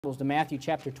To Matthew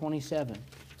chapter 27.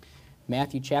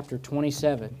 Matthew chapter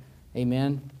 27.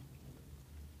 Amen.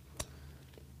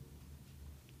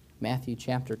 Matthew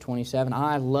chapter 27.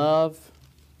 I love,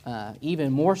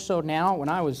 even more so now, when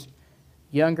I was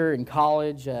younger in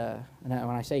college, and when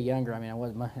I say younger, I mean I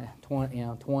wasn't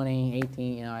 20,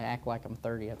 18, I act like I'm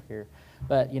 30 up here.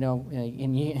 But,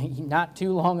 not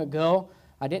too long ago,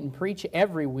 I didn't preach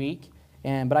every week.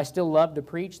 But I still love to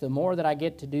preach. The more that I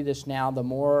get to do this now, the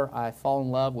more I fall in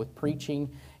love with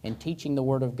preaching and teaching the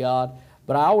Word of God.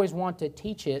 But I always want to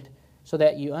teach it so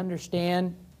that you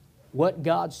understand what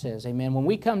God says. Amen. When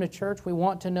we come to church, we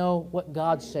want to know what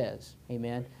God says.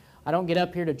 Amen. I don't get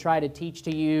up here to try to teach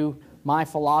to you my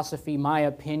philosophy, my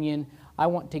opinion. I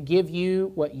want to give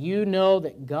you what you know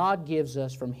that God gives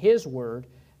us from His Word,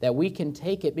 that we can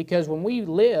take it. Because when we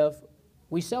live,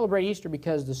 we celebrate Easter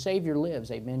because the Savior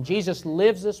lives. Amen. Jesus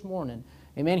lives this morning.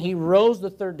 Amen. He rose the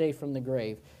third day from the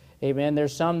grave. Amen.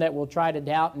 There's some that will try to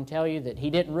doubt and tell you that He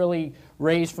didn't really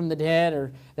raise from the dead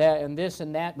or that and this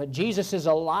and that. But Jesus is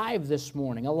alive this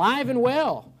morning, alive and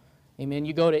well. Amen.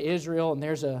 You go to Israel and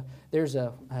there's a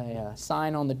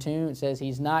sign on the tomb. It says,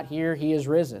 He's not here, He is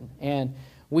risen. And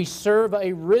we serve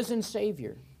a risen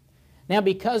Savior. Now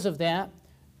because of that,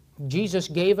 Jesus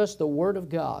gave us the Word of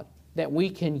God that we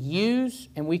can use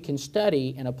and we can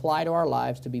study and apply to our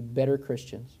lives to be better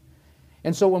Christians.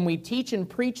 And so when we teach and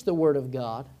preach the Word of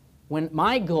God,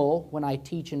 my goal when I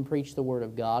teach and preach the Word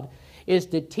of God is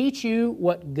to teach you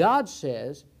what God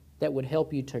says that would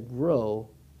help you to grow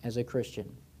as a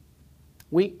Christian.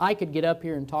 I could get up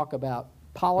here and talk about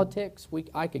politics.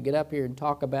 I could get up here and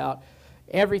talk about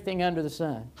everything under the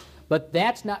sun. But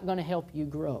that's not going to help you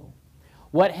grow.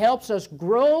 What helps us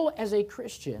grow as a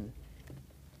Christian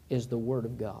is the Word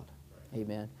of God.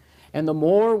 Amen. And the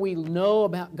more we know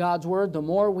about God's Word, the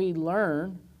more we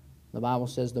learn, the Bible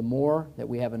says, the more that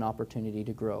we have an opportunity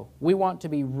to grow. We want to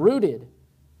be rooted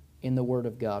in the Word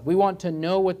of God. We want to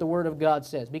know what the Word of God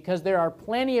says, because there are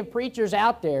plenty of preachers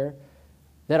out there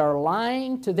that are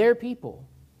lying to their people.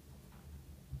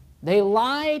 They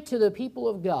lie to the people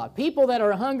of God. People that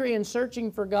are hungry and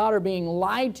searching for God are being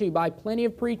lied to by plenty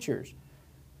of preachers.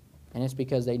 And it's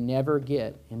because they never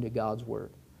get into God's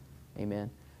Word.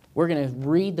 Amen. We're going to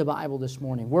read the Bible this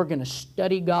morning. We're going to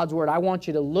study God's Word. I want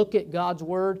you to look at God's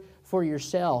Word for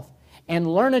yourself and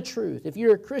learn a truth. If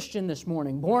you're a Christian this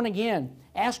morning, born again,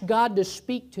 ask God to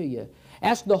speak to you.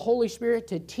 Ask the Holy Spirit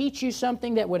to teach you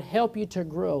something that would help you to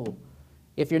grow.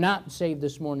 If you're not saved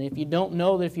this morning, if you don't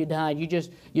know that if you died,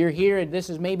 you're here and this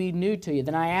is maybe new to you,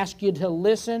 then I ask you to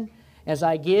listen as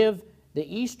I give the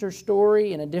Easter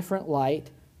story in a different light,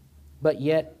 but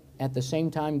yet at the same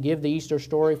time, give the Easter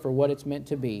story for what it's meant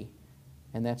to be,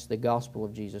 and that's the gospel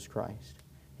of Jesus Christ.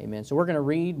 Amen. So we're going to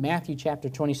read Matthew chapter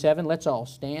 27. Let's all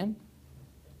stand.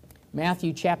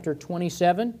 Matthew chapter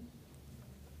 27.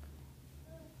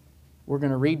 We're going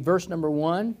to read verse number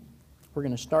 1. We're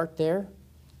going to start there.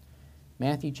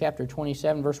 Matthew chapter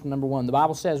 27, verse number 1. The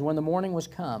Bible says, When the morning was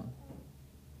come,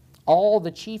 all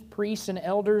the chief priests and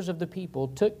elders of the people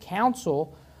took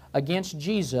counsel against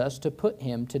Jesus to put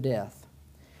Him to death.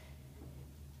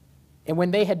 And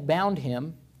when they had bound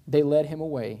Him, they led Him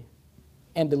away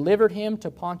and delivered Him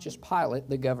to Pontius Pilate,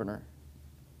 the governor.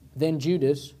 Then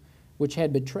Judas, which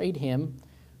had betrayed Him,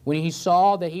 when he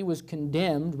saw that he was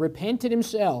condemned, repented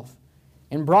himself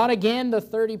and brought again the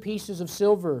 30 pieces of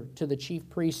silver to the chief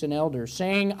priests and elders,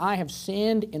 saying, I have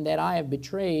sinned in that I have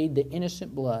betrayed the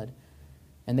innocent blood.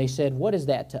 And they said, What is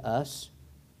that to us?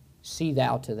 See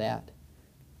thou to that.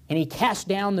 And he cast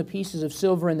down the pieces of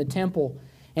silver in the temple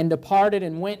and departed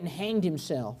and went and hanged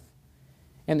himself.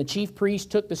 And the chief priest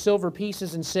took the silver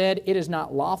pieces and said, It is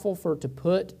not lawful for to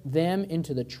put them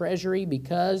into the treasury,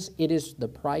 because it is the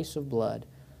price of blood.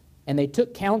 And they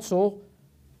took counsel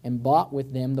and bought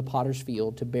with them the potter's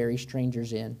field to bury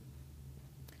strangers in.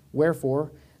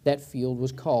 Wherefore that field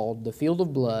was called the field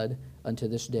of blood unto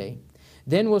this day.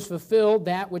 Then was fulfilled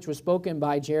that which was spoken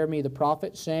by Jeremiah the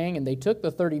prophet, saying, And they took the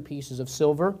 30 pieces of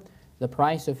silver, the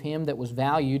price of him that was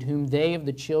valued, whom they of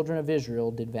the children of Israel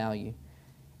did value,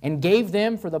 and gave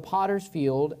them for the potter's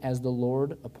field, as the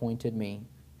Lord appointed me.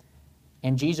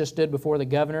 And Jesus stood before the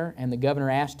governor, and the governor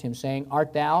asked him, saying,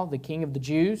 Art thou the king of the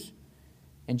Jews?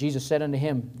 And Jesus said unto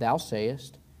him, Thou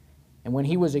sayest. And when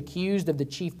he was accused of the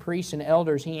chief priests and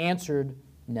elders, he answered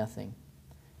nothing.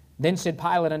 Then said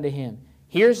Pilate unto him,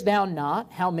 Hearest thou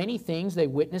not how many things they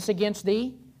witness against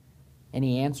thee? And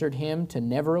he answered him to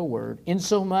never a word,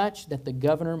 insomuch that the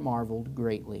governor marveled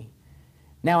greatly.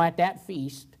 Now at that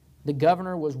feast the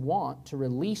governor was wont to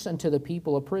release unto the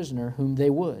people a prisoner whom they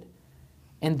would.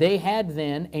 And they had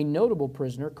then a notable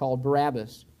prisoner called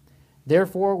Barabbas.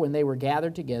 Therefore, when they were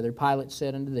gathered together, Pilate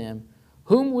said unto them,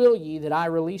 Whom will ye that I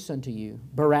release unto you,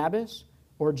 Barabbas,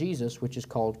 or Jesus, which is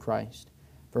called Christ?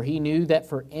 For he knew that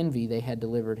for envy they had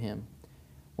delivered him.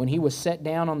 When he was set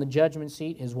down on the judgment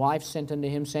seat, his wife sent unto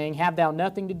him, saying, Have thou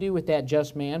nothing to do with that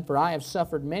just man, for I have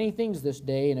suffered many things this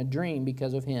day in a dream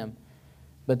because of him.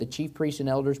 But the chief priests and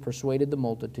elders persuaded the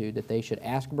multitude that they should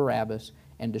ask Barabbas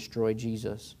and destroy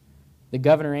Jesus. The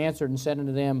governor answered and said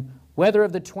unto them, Whether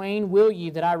of the twain will ye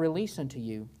that I release unto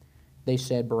you? They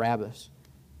said, Barabbas.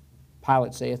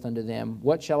 Pilate saith unto them,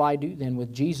 What shall I do then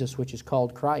with Jesus, which is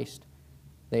called Christ?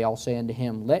 They all say unto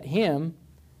him, Let him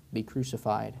be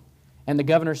crucified. And the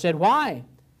governor said, Why?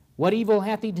 What evil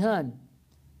hath he done?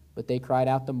 But they cried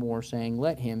out the more, saying,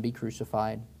 Let him be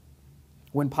crucified.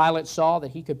 When Pilate saw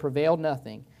that he could prevail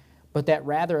nothing, but that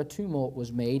rather a tumult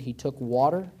was made, he took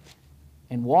water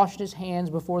and washed his hands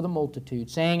before the multitude,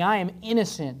 saying, I am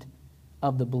innocent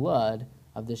of the blood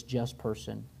of this just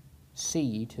person. See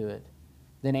ye to it.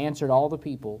 Then answered all the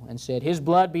people, and said, His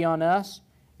blood be on us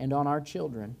and on our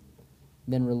children.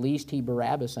 Then released he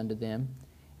Barabbas unto them,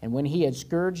 and when he had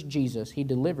scourged Jesus, he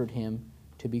delivered him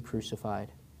to be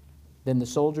crucified. Then the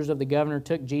soldiers of the governor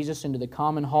took Jesus into the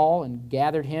common hall, and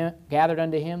gathered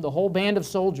unto him the whole band of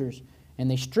soldiers,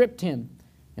 and they stripped him,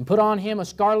 and put on him a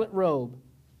scarlet robe.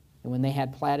 And when they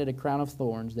had platted a crown of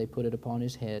thorns, they put it upon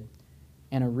his head,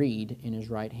 and a reed in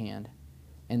his right hand.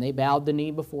 And they bowed the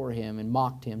knee before him, and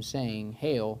mocked him, saying,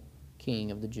 Hail, King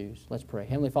of the Jews. Let's pray.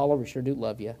 Heavenly Father, we sure do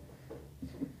love you.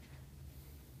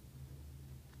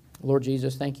 Lord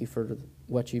Jesus, thank you for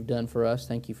what you've done for us.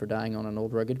 Thank you for dying on an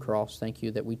old rugged cross. Thank you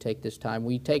that we take this time.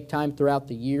 We take time throughout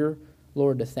the year,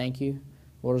 Lord, to thank you.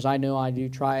 Lord, as I know I do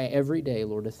try every day,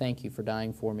 Lord, to thank you for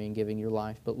dying for me and giving your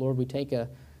life. But Lord, we take a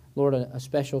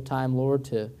special time, Lord,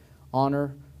 to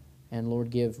honor and,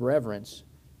 Lord, give reverence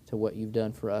to what you've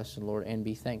done for us, and Lord, and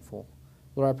be thankful.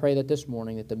 Lord, I pray that this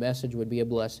morning that the message would be a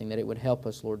blessing, that it would help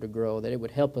us, Lord, to grow, that it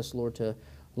would help us, Lord, to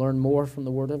learn more from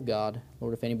the Word of God.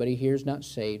 Lord, if anybody here is not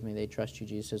saved, may they trust you,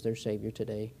 Jesus, as their Savior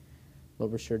today.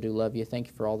 Lord, we sure do love you. Thank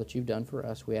you for all that you've done for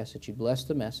us. We ask that you bless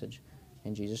the message.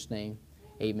 In Jesus' name,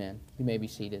 amen. You may be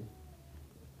seated.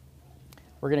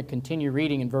 We're going to continue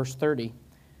reading in verse 30.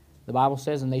 The Bible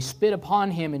says, And they spit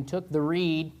upon him, and took the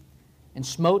reed, and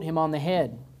smote him on the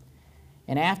head.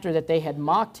 And after that they had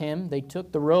mocked him, they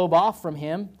took the robe off from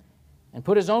him, and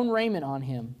put his own raiment on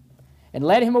him, and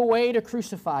led him away to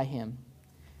crucify him.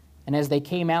 And as they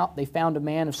came out, they found a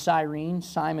man of Cyrene,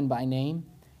 Simon by name.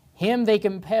 Him they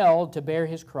compelled to bear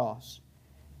his cross.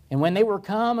 And when they were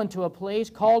come unto a place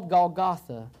called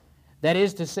Golgotha, that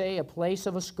is to say, a place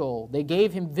of a skull, they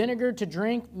gave him vinegar to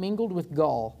drink mingled with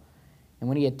gall. And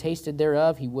when he had tasted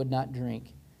thereof, he would not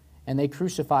drink. And they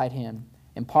crucified him,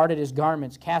 and parted his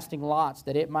garments, casting lots,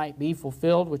 that it might be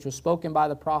fulfilled which was spoken by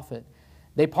the prophet.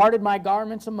 They parted my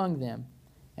garments among them,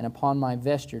 and upon my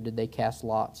vesture did they cast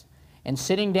lots. And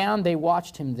sitting down, they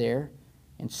watched him there,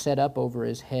 and set up over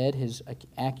his head his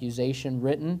accusation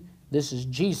written, This is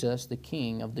Jesus, the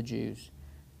King of the Jews.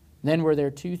 Then were there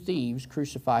two thieves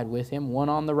crucified with him, one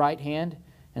on the right hand,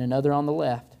 and another on the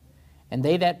left. And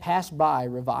they that passed by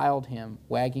reviled him,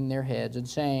 wagging their heads, and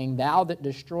saying, Thou that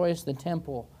destroyest the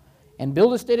temple, and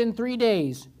buildest it in 3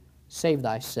 days, save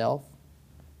thyself.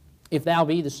 If thou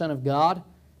be the Son of God,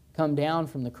 come down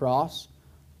from the cross.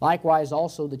 Likewise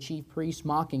also the chief priests,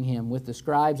 mocking him with the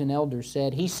scribes and elders,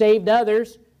 said, He saved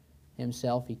others,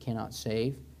 himself he cannot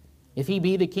save. If he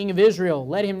be the King of Israel,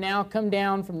 let him now come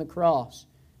down from the cross,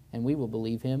 and we will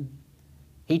believe him.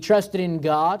 He trusted in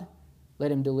God,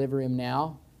 let him deliver him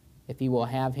now, if he will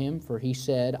have him, for he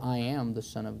said, I am the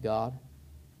Son of God.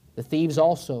 The thieves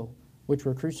also, which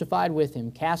were crucified with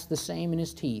him, cast the same in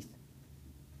his teeth.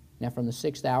 Now from the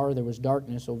 6th hour there was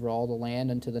darkness over all the land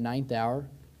unto the 9th hour.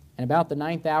 And about the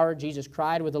 9th hour Jesus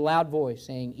cried with a loud voice,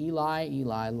 saying, Eli,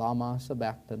 Eli, lama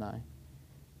sabachthani.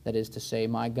 That is to say,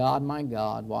 my God,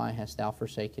 why hast thou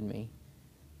forsaken me?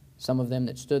 Some of them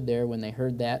that stood there, when they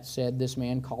heard that, said, This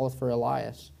man calleth for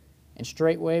Elias. And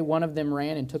straightway one of them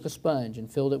ran and took a sponge,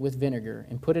 and filled it with vinegar,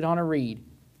 and put it on a reed,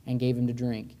 and gave him to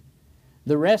drink.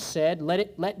 The rest said,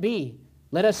 Let be.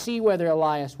 Let us see whether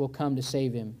Elias will come to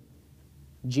save him.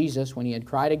 Jesus, when he had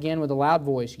cried again with a loud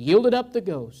voice, yielded up the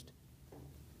ghost.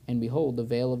 And behold, the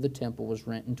veil of the temple was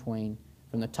rent in twain,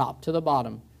 from the top to the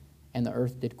bottom, and the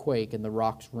earth did quake, and the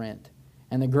rocks rent.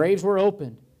 And the graves were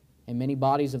opened, and many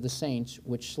bodies of the saints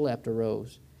which slept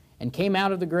arose, and came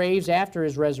out of the graves after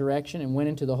his resurrection, and went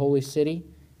into the holy city,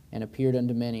 and appeared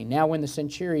unto many. Now when the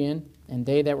centurion and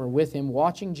they that were with him,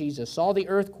 watching Jesus, saw the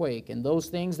earthquake and those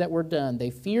things that were done, they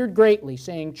feared greatly,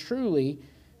 saying, Truly,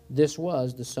 this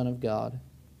was the Son of God.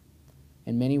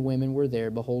 and many women were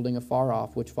there, beholding afar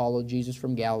off, which followed Jesus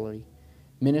from Galilee,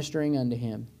 ministering unto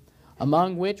him,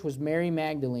 among which was Mary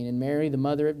Magdalene, and Mary the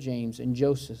mother of James, and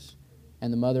Joseph,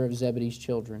 and the mother of Zebedee's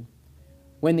children.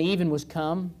 When the even was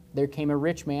come, there came a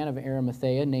rich man of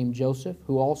Arimathea, named Joseph,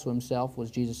 who also himself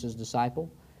was Jesus'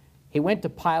 disciple. He went to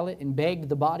Pilate and begged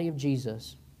the body of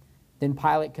Jesus. Then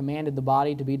Pilate commanded the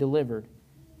body to be delivered.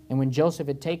 And when Joseph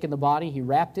had taken the body, he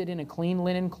wrapped it in a clean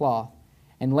linen cloth,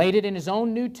 and laid it in his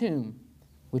own new tomb,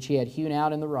 which he had hewn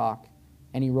out in the rock.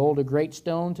 And he rolled a great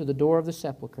stone to the door of the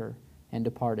sepulchre, and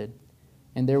departed.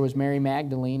 And there was Mary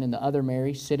Magdalene and the other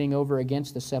Mary sitting over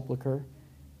against the sepulchre.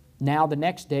 Now the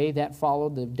next day, that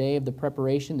followed the day of the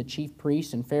preparation, the chief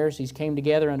priests and Pharisees came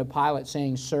together unto Pilate,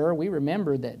 saying, Sir, we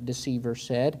remember that deceiver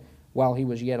said, while he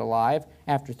was yet alive,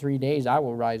 After 3 days I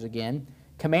will rise again.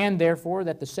 Command therefore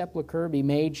that the sepulchre be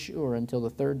made sure until the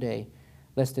third day,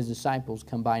 lest his disciples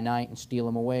come by night and steal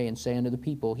him away, and say unto the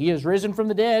people, He is risen from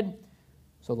the dead.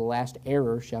 So the last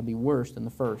error shall be worse than the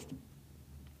first.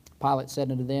 Pilate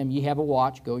said unto them, Ye have a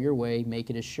watch, go your way, make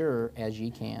it as sure as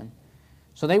ye can.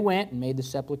 So they went and made the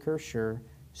sepulchre sure,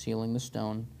 sealing the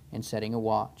stone and setting a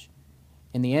watch.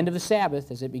 In the end of the Sabbath,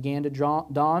 as it began to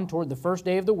dawn toward the first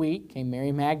day of the week, came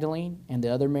Mary Magdalene and the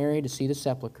other Mary to see the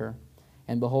sepulchre.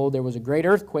 And behold, there was a great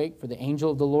earthquake, for the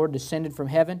angel of the Lord descended from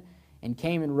heaven, and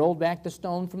came and rolled back the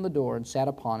stone from the door, and sat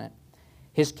upon it.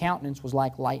 His countenance was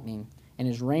like lightning, and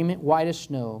his raiment white as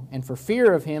snow. And for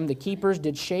fear of him the keepers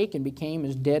did shake, and became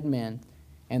as dead men.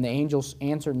 And the angel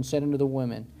answered and said unto the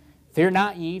women, Fear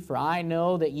not ye, for I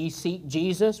know that ye seek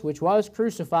Jesus, which was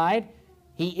crucified.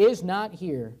 He is not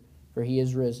here, for he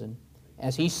is risen.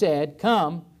 As he said,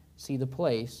 Come, see the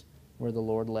place where the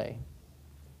Lord lay.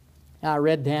 Now, I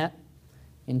read that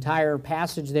entire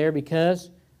passage there because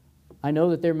I know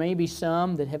that there may be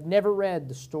some that have never read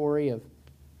the story of,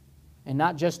 and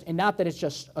not that it's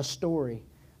just a story,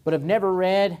 but have never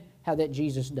read how that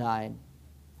Jesus died,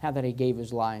 how that he gave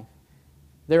his life.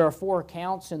 There are 4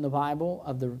 accounts in the Bible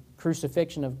of the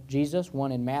crucifixion of Jesus,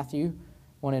 one in Matthew,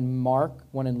 one in Mark,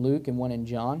 one in Luke, and one in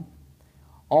John.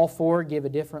 All 4 give a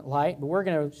different light, but we're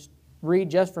going to read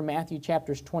just from Matthew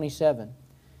chapters 27.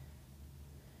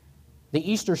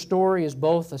 The Easter story is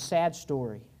both a sad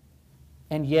story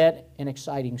and yet an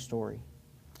exciting story.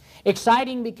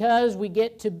 Exciting because we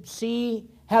get to see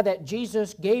how that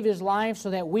Jesus gave his life so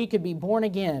that we could be born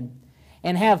again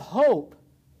and have hope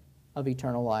of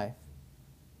eternal life.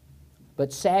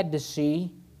 But sad to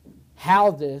see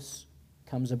how this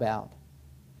comes about.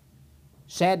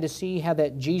 Sad to see how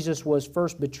that Jesus was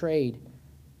first betrayed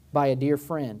by a dear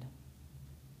friend,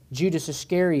 Judas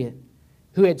Iscariot,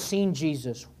 who had seen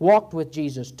Jesus, walked with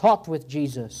Jesus, talked with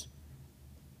Jesus,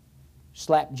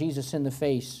 slapped Jesus in the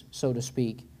face, so to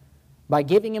speak, by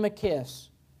giving him a kiss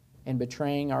and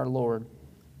betraying our Lord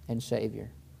and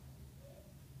Savior.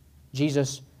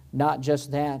 Jesus, not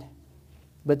just that,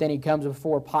 but then he comes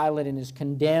before Pilate and is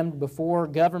condemned before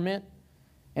government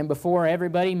and before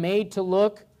everybody, made to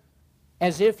look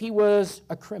as if he was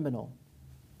a criminal.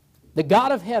 The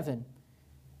God of heaven,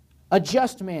 a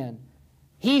just man,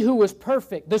 he who was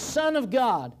perfect, the Son of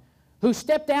God, who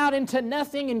stepped out into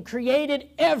nothing and created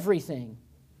everything,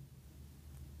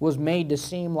 was made to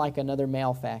seem like another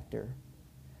malefactor,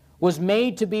 was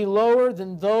made to be lower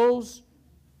than those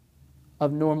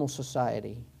of normal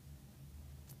society.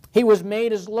 He was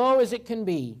made as low as it can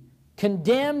be,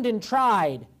 condemned and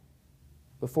tried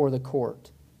before the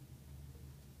court,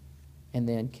 and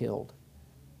then killed.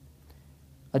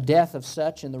 A death of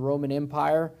such in the Roman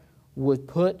Empire would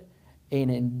put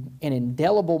an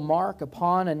indelible mark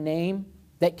upon a name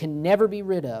that can never be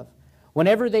rid of.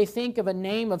 Whenever they think of a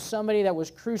name of somebody that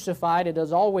was crucified, it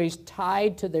is always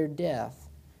tied to their death,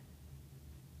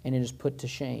 and it is put to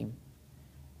shame.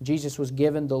 Jesus was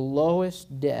given the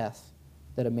lowest death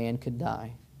that a man could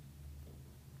die.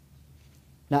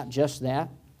 Not just that,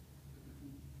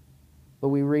 but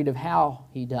we read of how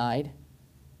he died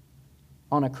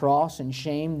on a cross in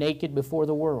shame, naked before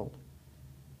the world,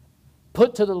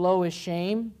 put to the lowest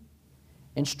shame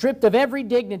and stripped of every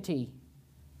dignity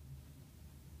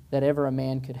that ever a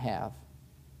man could have.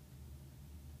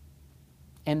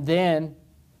 And then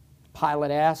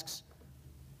Pilate asks,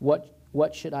 what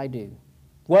should I do?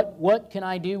 What can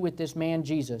I do with this man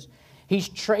Jesus? He's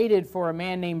traded for a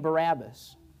man named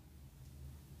Barabbas.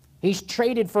 He's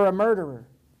traded for a murderer.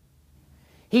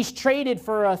 He's traded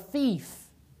for a thief.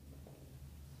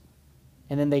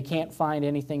 And then they can't find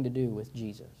anything to do with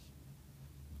Jesus.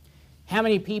 How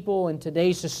many people in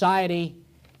today's society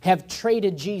have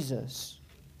traded Jesus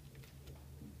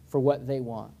for what they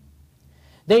want?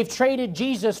 They've traded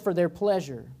Jesus for their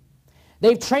pleasure.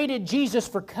 They've traded Jesus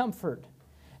for comfort.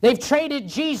 They've traded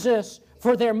Jesus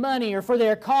for their money or for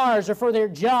their cars or for their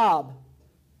job.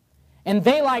 And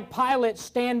they, like Pilate,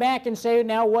 stand back and say,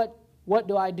 now what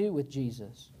do I do with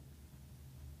Jesus?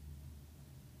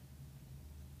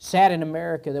 Sad in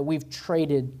America that we've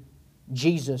traded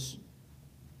Jesus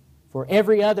for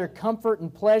every other comfort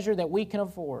and pleasure that we can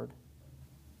afford.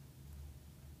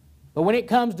 But when it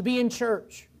comes to be in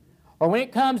church, or when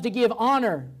it comes to give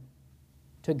honor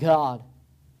to God,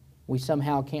 we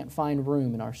somehow can't find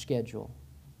room in our schedule.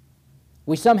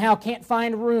 We somehow can't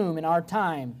find room in our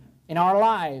time, in our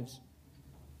lives.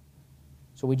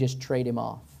 So we just trade Him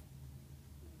off.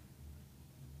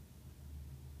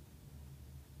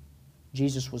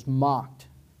 Jesus was mocked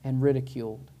and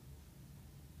ridiculed.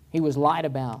 He was lied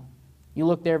about. You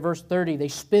look there, verse 30, they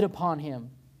spit upon Him.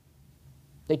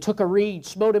 They took a reed,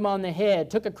 smote Him on the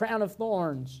head, took a crown of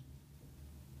thorns.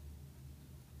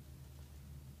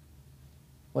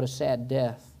 What a sad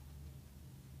death.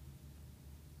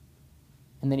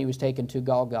 And then He was taken to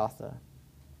Golgotha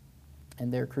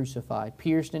and there crucified,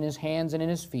 pierced in His hands and in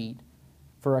His feet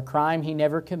for a crime He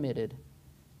never committed,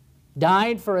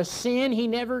 died for a sin He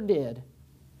never did,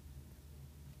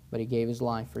 but He gave His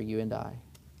life for you and I.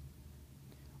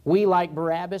 We, like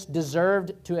Barabbas,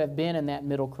 deserved to have been in that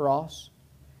middle cross.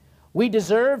 We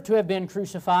deserved to have been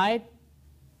crucified.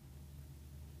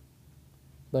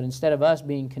 But instead of us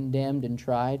being condemned and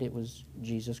tried, it was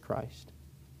Jesus Christ.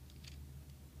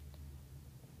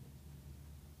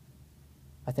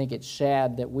 I think it's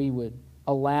sad that we would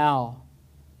allow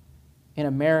in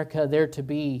America there to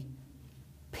be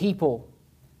people,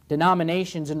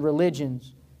 denominations and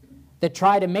religions that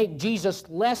try to make Jesus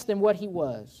less than what He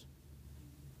was.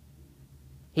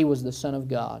 He was the Son of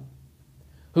God,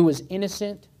 who was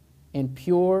innocent and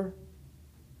pure,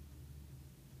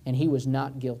 and He was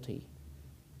not guilty.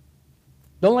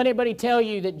 Don't let anybody tell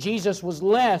you that Jesus was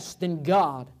less than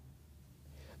God.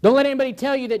 Don't let anybody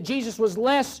tell you that Jesus was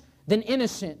less than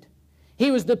innocent.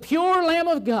 He was the pure Lamb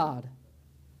of God.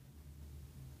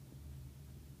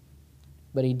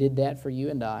 But He did that for you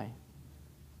and I.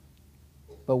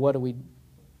 But what do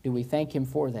we thank Him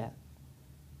for that?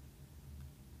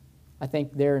 I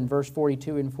think there in verse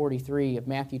 42 and 43 of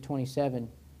Matthew 27,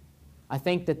 I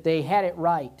think that they had it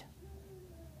right.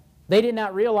 They did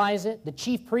not realize it. The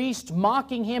chief priests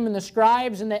mocking Him and the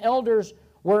scribes and the elders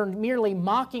were merely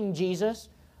mocking Jesus,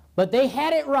 but they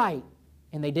had it right,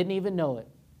 and they didn't even know it.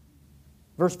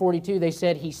 Verse 42, they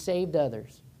said, He saved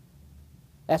others.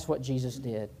 That's what Jesus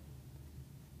did.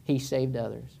 He saved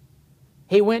others.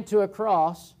 He went to a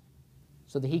cross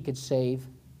so that He could save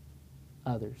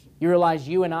others. You realize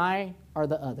you and I are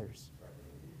the others.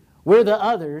 We're the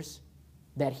others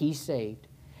that He saved.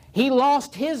 He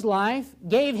lost His life,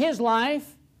 gave His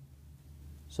life,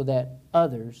 so that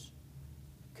others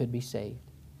could be saved.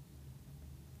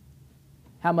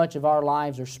 How much of our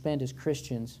lives are spent as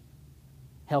Christians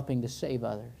helping to save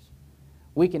others?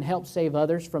 We can help save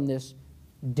others from this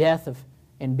death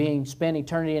and spend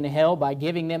eternity in hell by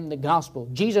giving them the gospel.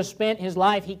 Jesus spent His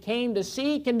life. He came to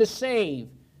seek and to save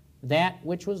that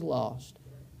which was lost.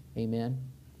 Amen.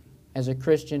 As a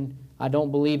Christian, I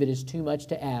don't believe it is too much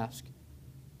to ask.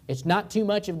 It's not too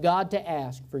much of God to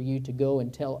ask for you to go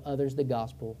and tell others the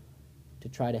gospel to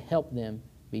try to help them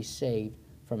be saved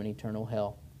from an eternal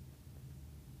hell.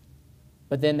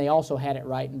 But then they also had it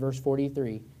right in verse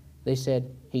 43. They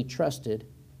said, He trusted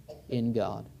in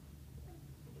God.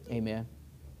 Amen.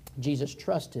 Jesus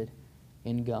trusted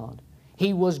in God.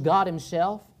 He was God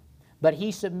Himself, but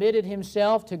He submitted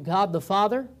Himself to God the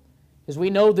Father. As we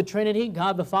know the Trinity,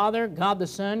 God the Father, God the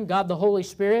Son, God the Holy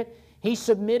Spirit. He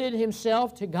submitted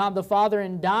Himself to God the Father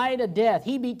and died a death.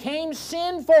 He became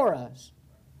sin for us.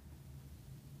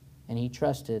 And He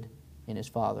trusted in His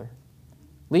Father,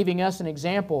 leaving us an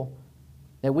example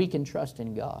that we can trust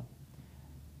in God.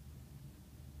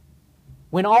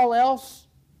 When all else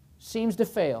seems to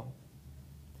fail,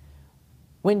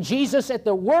 when Jesus at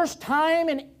the worst time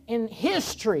in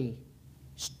history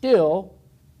still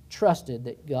trusted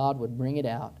that God would bring it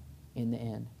out in the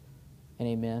end. And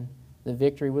amen. The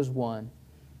victory was won,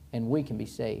 and we can be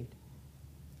saved.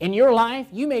 In your life,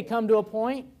 you may come to a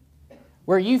point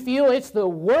where you feel it's the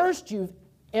worst you've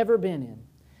ever been in,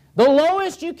 the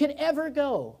lowest you could ever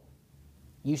go.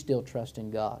 You still trust in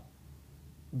God.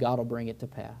 God will bring it to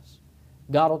pass.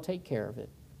 God will take care of it.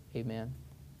 Amen.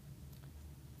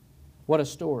 What a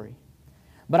story.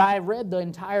 But I read the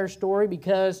entire story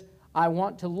because I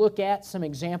want to look at some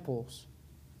examples.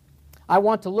 I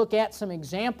want to look at some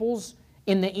examples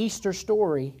in the Easter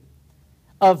story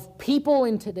of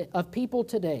people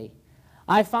today.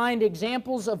 I find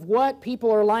examples of what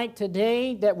people are like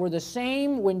today that were the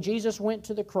same when Jesus went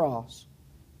to the cross.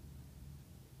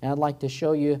 And I'd like to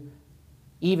show you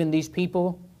even these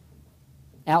people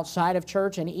outside of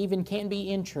church and even can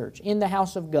be in church, in the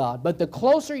house of God. But the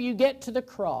closer you get to the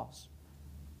cross,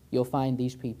 you'll find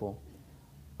these people.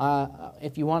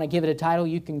 If you want to give it a title,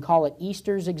 you can call it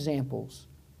Easter's Examples.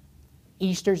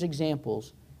 Easter's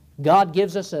Examples. God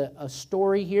gives us a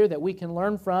story here that we can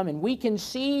learn from, and we can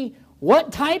see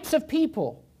what types of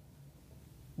people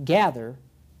gather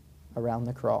around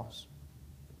the cross.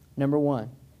 Number 1,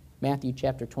 Matthew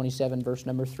chapter 27, verse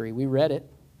number 3. We read it.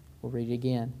 We'll read it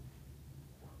again.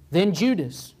 Then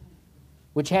Judas,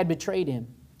 which had betrayed him,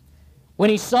 when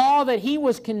he saw that he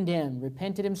was condemned,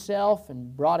 repented himself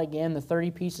and brought again the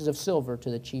 30 pieces of silver to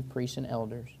the chief priests and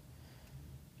elders.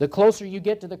 The closer you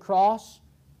get to the cross,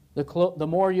 the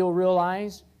more you'll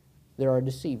realize there are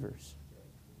deceivers.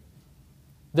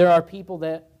 There are people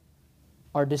that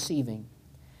are deceiving.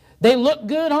 They look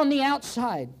good on the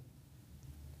outside,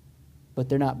 but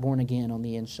they're not born again on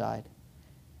the inside.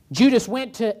 Judas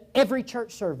went to every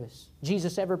church service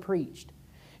Jesus ever preached.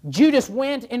 Judas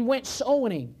went soul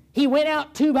winning. He went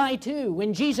out 2 by 2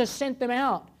 when Jesus sent them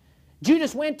out.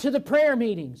 Judas went to the prayer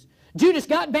meetings. Judas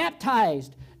got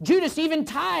baptized. Judas even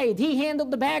tithed. He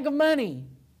handled the bag of money.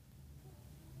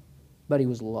 But he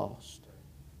was lost.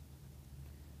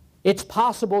 It's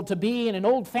possible to be in an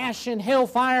old-fashioned,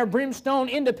 hellfire, brimstone,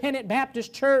 independent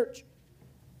Baptist church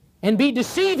and be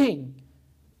deceiving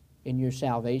in your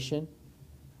salvation.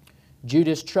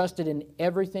 Judas trusted in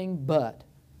everything but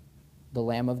the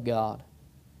Lamb of God.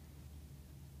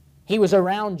 He was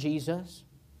around Jesus.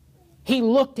 He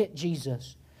looked at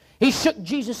Jesus. He shook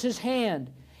Jesus'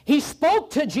 hand. He spoke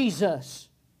to Jesus,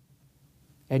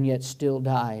 and yet still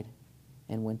died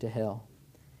and went to hell.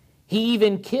 He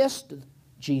even kissed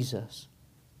Jesus.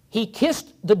 He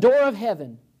kissed the door of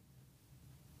heaven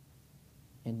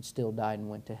and still died and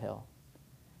went to hell.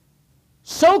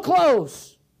 So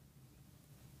close,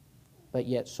 but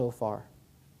yet so far.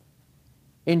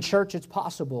 In church, it's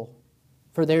possible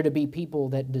for there to be people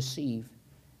that deceive.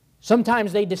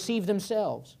 Sometimes they deceive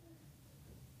themselves.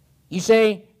 You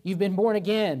say, you've been born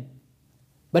again,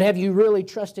 but have you really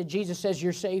trusted Jesus as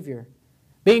your Savior?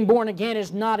 Being born again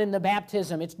is not in the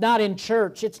baptism. It's not in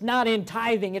church. It's not in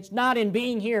tithing. It's not in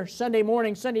being here Sunday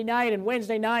morning, Sunday night, and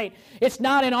Wednesday night. It's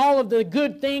not in all of the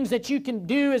good things that you can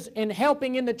do in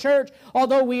helping in the church,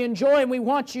 although we enjoy and we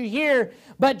want you here.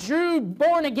 But true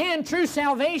born again, true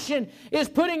salvation is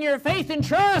putting your faith and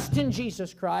trust in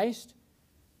Jesus Christ.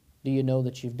 Do you know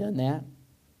that you've done that?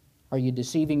 Are you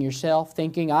deceiving yourself,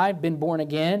 thinking, I've been born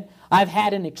again, I've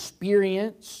had an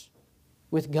experience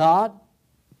with God?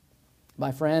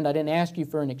 My friend, I didn't ask you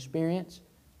for an experience.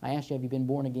 I asked you, have you been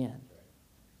born again?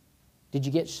 Did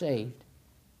you get saved?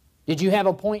 Did you have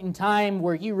a point in time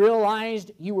where you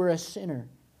realized you were a sinner?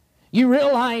 You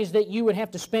realized that you would have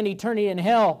to spend eternity in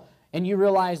hell, and you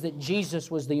realized that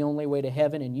Jesus was the only way to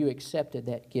heaven, and you accepted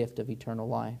that gift of eternal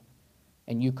life,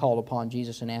 and you called upon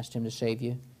Jesus and asked Him to save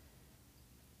you?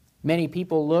 Many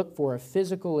people look for a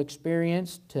physical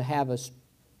experience to have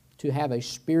a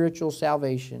spiritual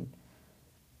salvation.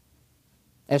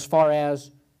 As far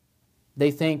as they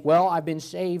think, well, I've been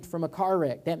saved from a car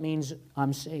wreck. That means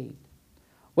I'm saved.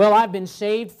 Well, I've been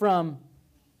saved from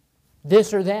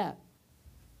this or that.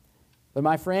 But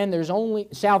my friend,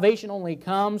 salvation only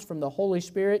comes from the Holy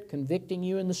Spirit convicting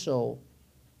you in the soul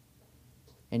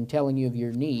and telling you of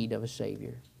your need of a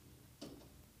Savior.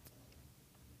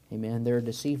 Amen. There are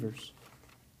deceivers.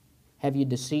 Have you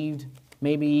deceived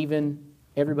maybe even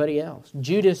everybody else?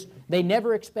 Judas, they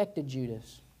never expected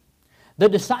Judas. The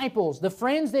disciples, the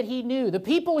friends that he knew, the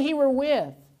people he were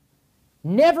with,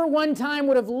 never one time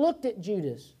would have looked at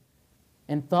Judas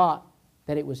and thought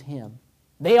that it was him.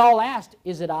 They all asked,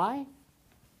 is it I?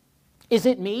 Is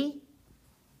it me?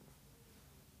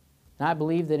 And I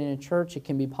believe that in a church it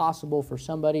can be possible for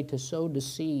somebody to so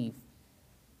deceive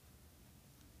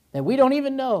that we don't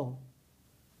even know.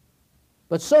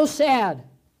 But so sad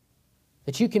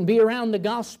that you can be around the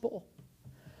gospel.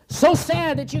 So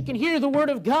sad that you can hear the Word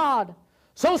of God.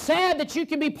 So sad that you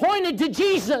can be pointed to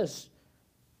Jesus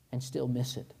and still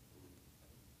miss it.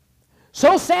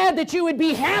 So sad that you would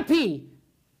be happy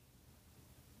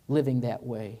living that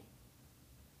way.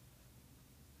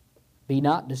 Be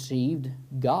not deceived.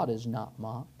 God is not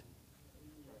mocked.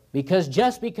 Because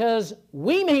just because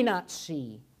we may not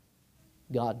see,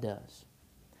 God does.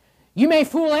 You may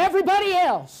fool everybody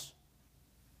else,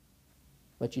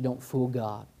 but you don't fool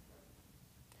God.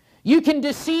 You can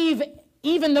deceive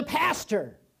even the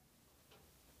pastor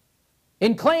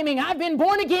in claiming, I've been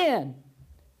born again.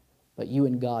 But you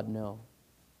and God know.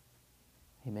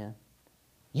 Amen.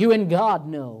 You and God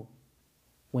know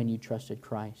when you trusted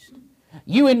Christ.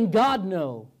 You and God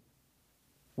know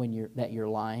that you're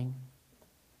lying.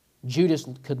 Judas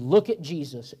could look at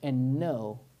Jesus and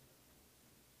know.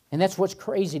 And that's what's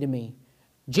crazy to me.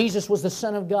 Jesus was the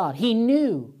Son of God. He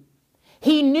knew.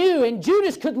 He knew, and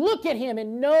Judas could look at him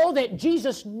and know that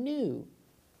Jesus knew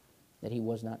that he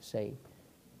was not saved.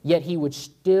 Yet he would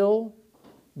still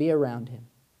be around him.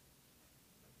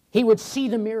 He would see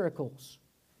the miracles.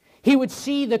 He would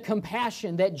see the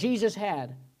compassion that Jesus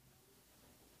had.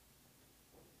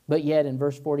 But yet in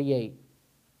verse 48,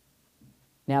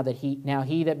 now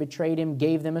he that betrayed him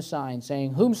gave them a sign,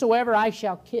 saying, Whomsoever I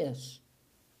shall kiss,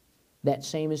 that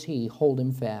same is he, hold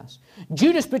him fast.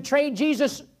 Judas betrayed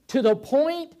Jesus to the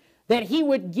point that he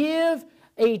would give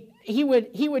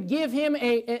him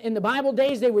in the Bible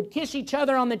days, they would kiss each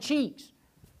other on the cheeks.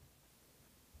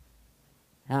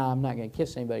 Now, I'm not going to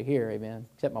kiss anybody here, amen,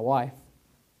 except my wife.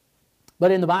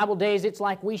 But in the Bible days, it's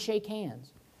like we shake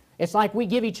hands. It's like we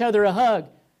give each other a hug.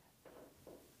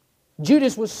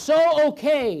 Judas was so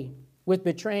okay with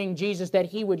betraying Jesus that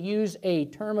he would use a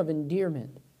term of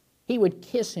endearment. He would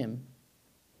kiss him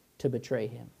to betray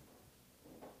him.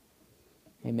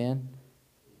 Amen.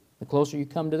 The closer you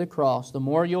come to the cross, the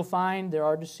more you'll find there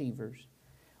are deceivers.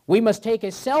 We must take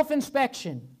a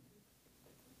self-inspection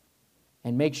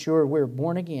and make sure we're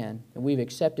born again and we've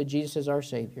accepted Jesus as our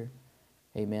Savior.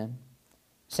 Amen.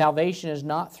 Salvation is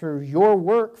not through your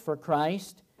work for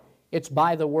Christ. It's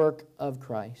by the work of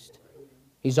Christ.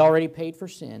 He's already paid for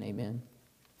sin. Amen.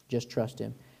 Just trust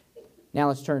Him. Now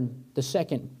let's turn the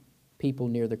second people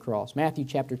near the cross. Matthew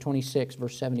chapter 26,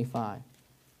 verse 75.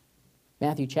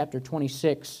 Matthew chapter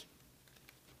 26,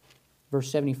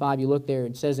 verse 75, you look there,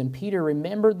 it says, And Peter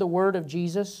remembered the word of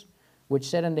Jesus, which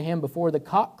said unto him, Before the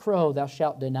cock crow, thou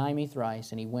shalt deny me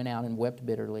thrice. And he went out and wept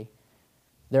bitterly.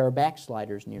 There are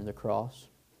backsliders near the cross.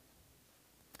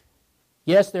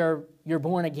 Yes, you're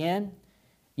born again.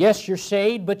 Yes, you're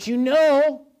saved, but you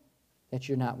know that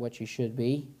you're not what you should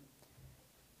be.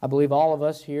 I believe all of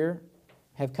us here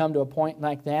have come to a point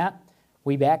like that.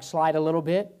 We backslide a little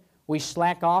bit. We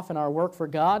slack off in our work for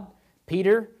God.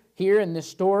 Peter, here in this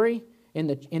story,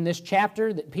 in this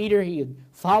chapter, that Peter, he had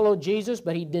followed Jesus,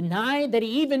 but he denied that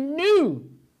he even knew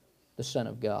the Son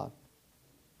of God.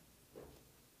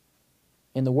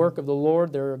 In the work of the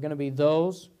Lord, there are going to be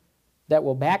those that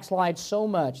will backslide so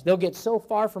much, they'll get so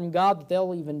far from God that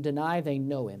they'll even deny they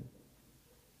know Him.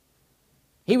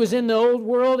 He was in the old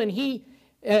world, and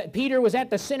Peter was at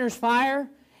the sinner's fire,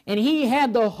 and he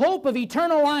had the hope of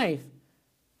eternal life.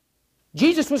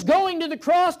 Jesus was going to the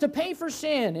cross to pay for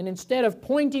sin, and instead of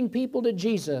pointing people to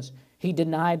Jesus, he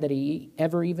denied that he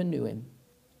ever even knew Him.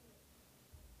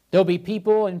 There'll be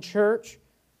people in church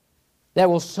that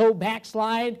will so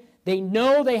backslide, they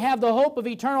know they have the hope of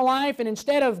eternal life, and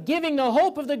instead of giving the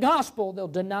hope of the gospel, they'll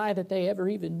deny that they ever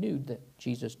even knew that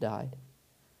Jesus died.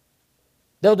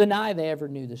 They'll deny they ever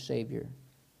knew the Savior.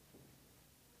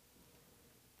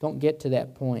 Don't get to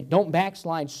that point. Don't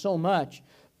backslide so much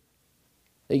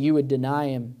that you would deny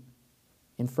Him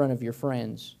in front of your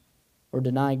friends or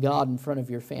deny God in front of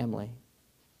your family.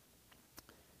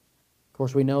 Of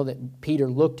course, we know that Peter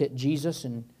looked at Jesus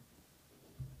and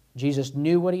Jesus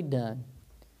knew what He'd done.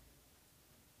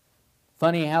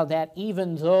 Funny how that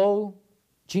even though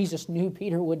Jesus knew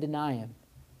Peter would deny Him,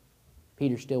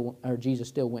 Jesus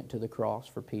still went to the cross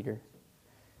for Peter.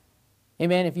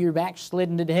 Amen. If you're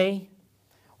backslidden today,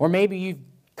 or maybe you've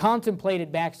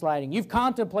contemplated backsliding, you've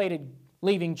contemplated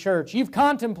leaving church, you've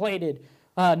contemplated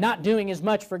not doing as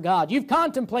much for God, you've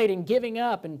contemplated giving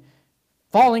up and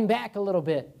falling back a little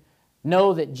bit,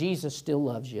 know that Jesus still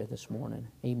loves you this morning.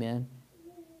 Amen.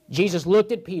 Jesus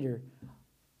looked at Peter.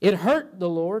 It hurt the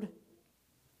Lord,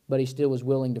 but He still was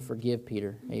willing to forgive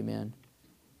Peter. Amen.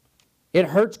 It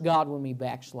hurts God when we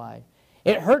backslide.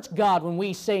 It hurts God when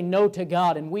we say no to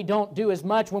God and we don't do as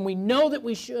much when we know that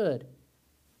we should.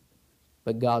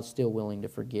 But God's still willing to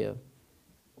forgive.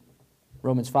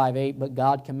 Romans 5:8, But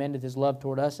God commendeth His love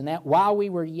toward us, and that while we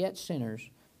were yet sinners,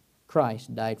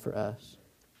 Christ died for us.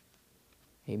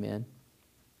 Amen.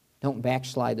 Don't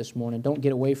backslide this morning. Don't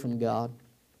get away from God.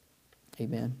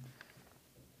 Amen.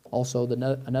 Also,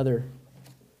 another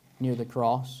near the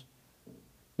cross.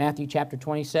 Matthew chapter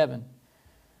 27,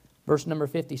 verse number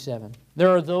 57. There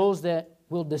are those that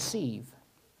will deceive.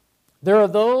 There are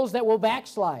those that will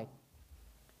backslide.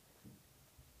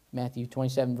 Matthew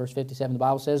 27, verse 57, the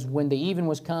Bible says, When the even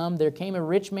was come, there came a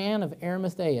rich man of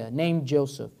Arimathea, named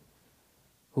Joseph,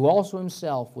 who also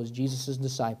himself was Jesus'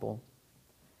 disciple.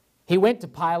 He went to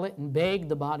Pilate and begged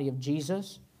the body of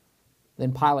Jesus.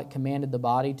 Then Pilate commanded the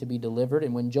body to be delivered,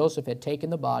 and when Joseph had taken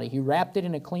the body, he wrapped it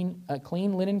in a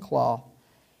clean linen cloth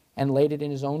and laid it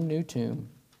in his own new tomb,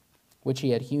 which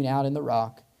he had hewn out in the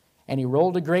rock. And he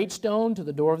rolled a great stone to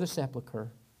the door of the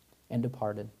sepulchre and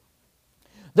departed.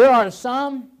 There are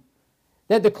some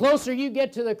that the closer you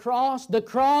get to the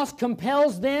cross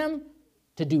compels them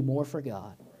to do more for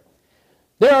God.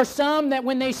 There are some that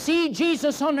when they see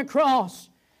Jesus on the cross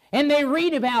and they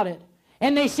read about it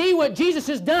and they see what Jesus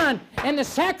has done and the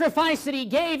sacrifice that he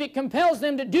gave, it compels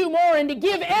them to do more and to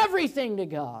give everything to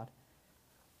God.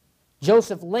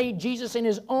 Joseph laid Jesus in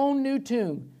his own new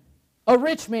tomb. A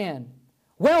rich man,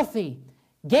 wealthy,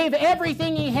 gave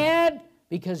everything he had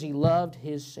because he loved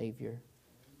his Savior.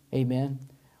 Amen.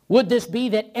 Would this be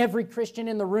that every Christian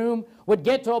in the room would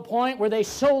get to a point where they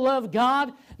so love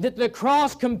God that the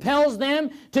cross compels them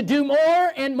to do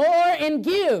more and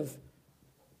give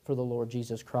for the Lord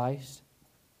Jesus Christ?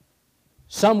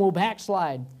 Some will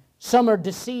backslide. Some will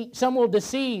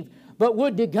deceive. But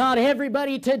would to God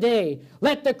everybody today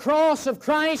let the cross of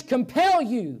Christ compel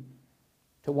you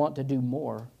to want to do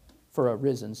more for a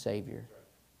risen Savior?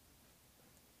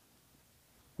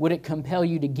 Would it compel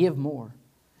you to give more?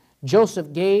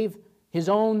 Joseph gave his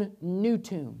own new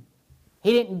tomb.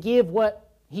 He didn't give what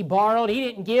he borrowed. He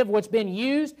didn't give what's been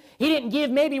used. He didn't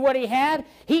give maybe what he had.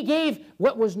 He gave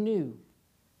what was new.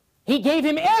 He gave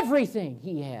him everything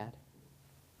he had.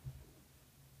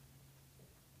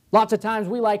 Lots of times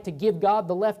we like to give God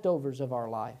the leftovers of our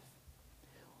life.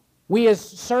 We as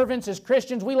servants, as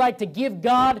Christians, we like to give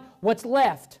God what's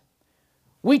left.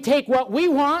 We take what we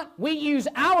want, we use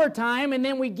our time, and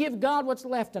then we give God what's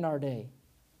left in our day.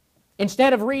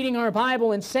 Instead of reading our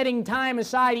Bible and setting time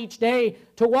aside each day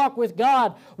to walk with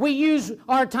God, we use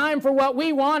our time for what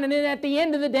we want, and then at the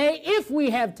end of the day, if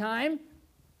we have time,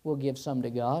 we'll give some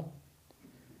to God.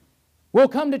 We'll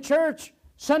come to church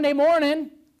Sunday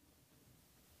morning,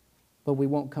 but we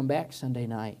won't come back Sunday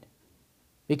night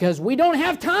because we don't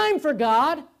have time for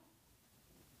God.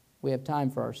 We have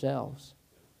time for ourselves.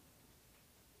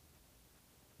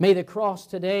 May the cross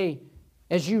today,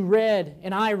 as you read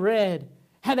and I read,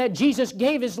 how that Jesus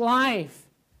gave His life,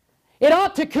 it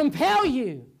ought to compel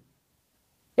you.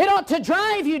 It ought to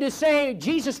drive you to say,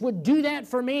 Jesus would do that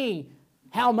for me.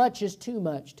 How much is too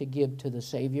much to give to the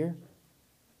Savior?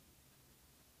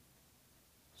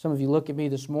 Some of you look at me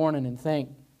this morning and think,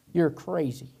 you're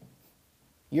crazy.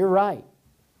 You're right.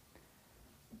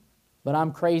 But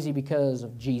I'm crazy because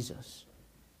of Jesus.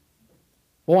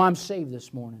 Well, I'm saved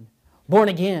this morning. Born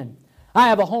again. I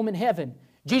have a home in heaven.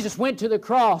 Jesus went to the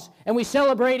cross, and we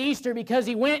celebrate Easter because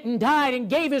He went and died and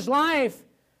gave His life.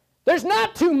 There's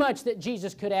not too much that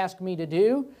Jesus could ask me to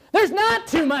do. There's not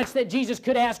too much that Jesus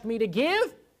could ask me to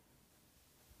give.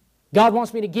 God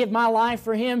wants me to give my life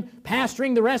for Him,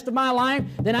 pastoring the rest of my life,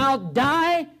 then I'll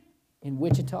die in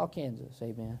Wichita, Kansas.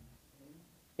 Amen.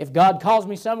 If God calls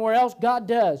me somewhere else, God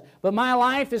does. But my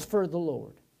life is for the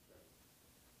Lord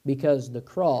because the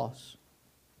cross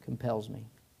compels me.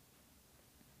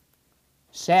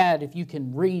 Sad if you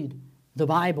can read the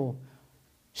Bible.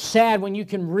 Sad when you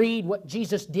can read what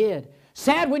Jesus did.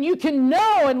 Sad when you can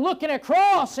know and look at a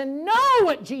cross and know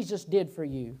what Jesus did for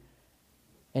you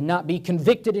and not be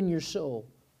convicted in your soul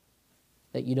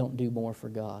that you don't do more for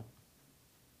God.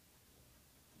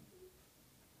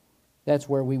 That's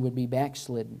where we would be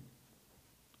backslidden.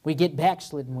 We get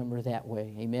backslidden when we're that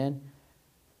way. Amen?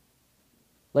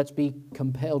 Let's be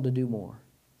compelled to do more.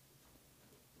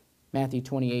 Matthew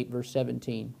 28, verse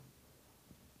 17.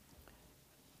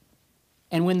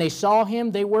 And when they saw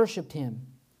Him, they worshiped Him,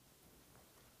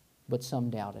 but some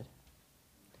doubted.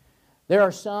 There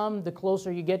are some, the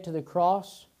closer you get to the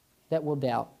cross, that will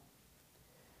doubt.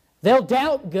 They'll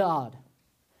doubt God.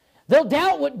 They'll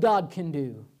doubt what God can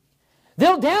do.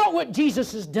 They'll doubt what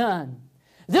Jesus has done.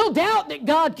 They'll doubt that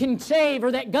God can save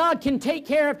or that God can take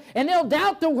care of, and they'll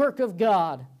doubt the work of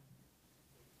God.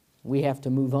 We have to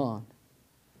move on.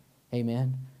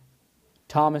 Amen.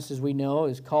 Thomas, as we know,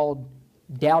 is called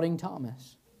Doubting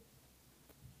Thomas.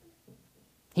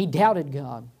 He doubted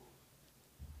God.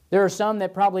 There are some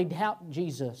that probably doubt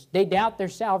Jesus. They doubt their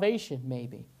salvation,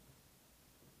 maybe.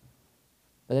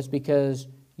 But that's because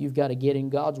you've got to get in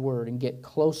God's Word and get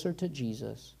closer to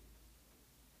Jesus.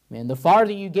 Man, the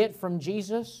farther you get from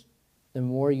Jesus, the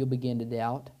more you'll begin to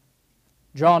doubt.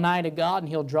 Draw nigh to God and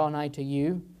He'll draw nigh to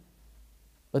you.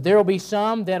 But there will be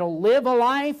some that will live a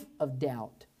life of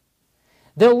doubt.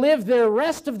 They'll live the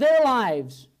rest of their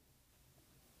lives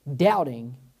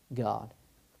doubting God.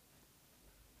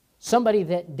 Somebody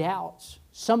that doubts,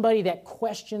 somebody that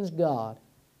questions God,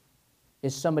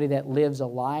 is somebody that lives a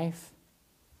life,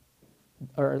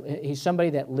 or he's somebody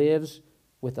that lives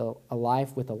with a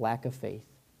life with a lack of faith.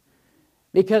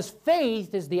 Because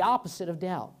faith is the opposite of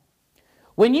doubt.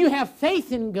 When you have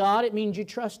faith in God, it means you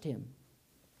trust Him.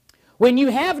 When you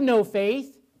have no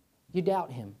faith, you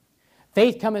doubt Him.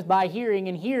 Faith cometh by hearing,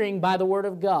 and hearing by the Word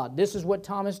of God. This is what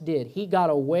Thomas did. He got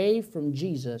away from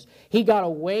Jesus. He got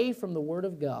away from the Word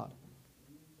of God.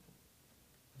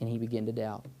 And he began to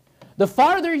doubt. The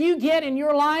farther you get in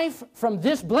your life from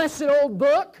this blessed old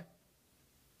book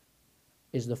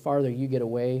is the farther you get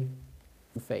away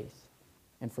from faith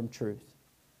and from truth.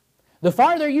 The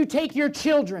farther you take your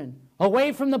children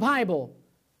away from the Bible,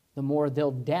 the more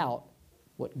they'll doubt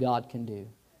what God can do.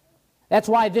 That's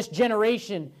why this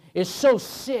generation is so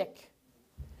sick.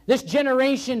 This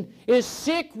generation is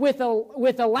sick with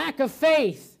a lack of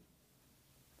faith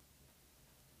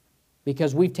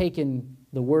because we've taken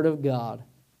the Word of God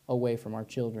away from our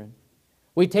children.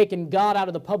 We've taken God out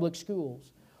of the public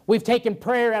schools. We've taken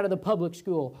prayer out of the public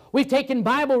school. We've taken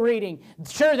Bible reading.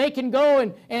 Sure, they can go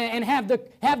and have the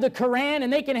Quran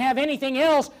and they can have anything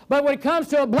else, but when it comes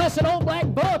to a blessed old black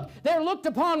book, they're looked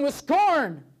upon with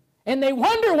scorn. And they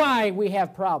wonder why we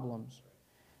have problems.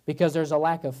 Because there's a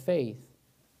lack of faith.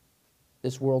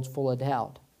 This world's full of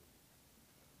doubt.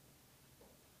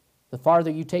 The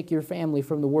farther you take your family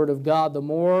from the Word of God, the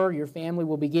more your family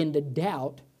will begin to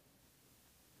doubt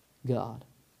God.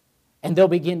 And they'll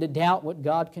begin to doubt what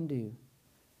God can do.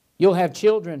 You'll have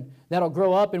children that'll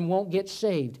grow up and won't get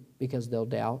saved because they'll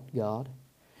doubt God.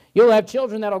 You'll have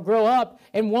children that'll grow up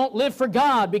and won't live for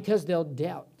God because they'll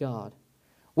doubt God.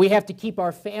 We have to keep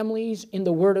our families in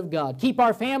the Word of God. Keep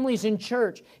our families in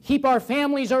church. Keep our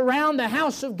families around the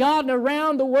house of God and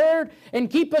around the Word, and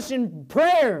keep us in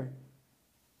prayer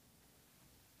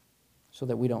so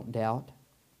that we don't doubt.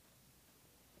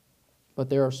 But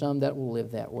there are some that will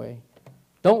live that way.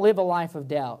 Don't live a life of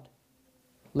doubt.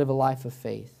 Live a life of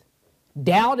faith.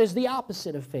 Doubt is the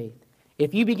opposite of faith.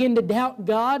 If you begin to doubt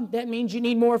God, that means you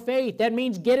need more faith. That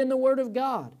means get in the Word of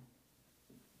God.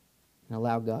 And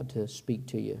allow God to speak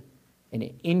to you and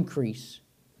increase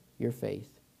your faith.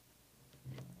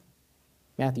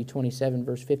 Matthew 27,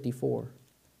 verse 54.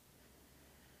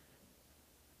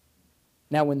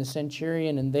 Now when the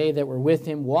centurion and they that were with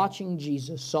him watching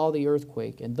Jesus saw the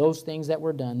earthquake and those things that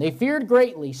were done, they feared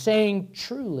greatly, saying,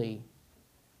 truly,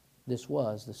 this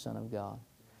was the Son of God.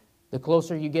 The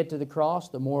closer you get to the cross,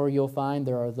 the more you'll find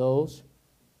there are those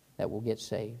that will get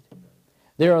saved.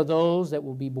 There are those that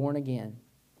will be born again.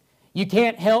 You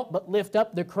can't help but lift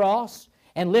up the cross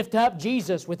and lift up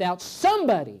Jesus without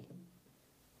somebody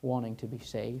wanting to be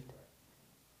saved.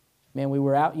 Man, we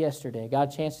were out yesterday. I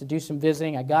got a chance to do some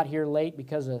visiting. I got here late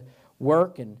because of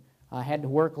work, and I had to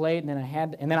work late, and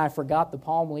then I forgot the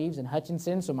palm leaves in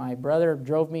Hutchinson, so my brother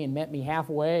drove me and met me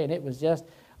halfway, and it was just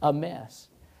a mess.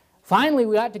 Finally,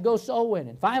 we got to go soul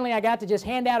winning. Finally, I got to just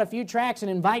hand out a few tracts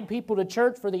and invite people to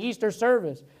church for the Easter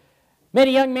service. Met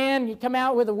a young man, he come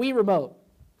out with a Wii remote.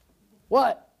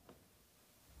 What?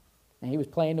 And he was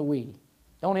playing the Wii.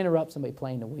 Don't interrupt somebody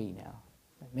playing the Wii now.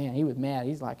 Man, he was mad.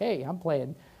 He's like, hey, I'm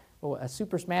playing a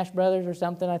Super Smash Brothers or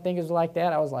something, I think it was like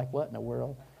that. I was like, what in the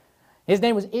world? His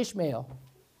name was Ishmael.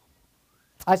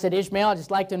 I said, Ishmael, I'd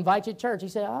just like to invite you to church. He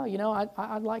said, oh, you know,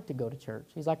 I'd like to go to church.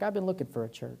 He's like, I've been looking for a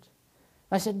church.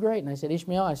 I said, great. And I said,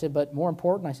 Ishmael, I said, but more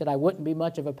important, I said, I wouldn't be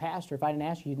much of a pastor if I didn't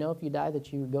ask you, you know, if you die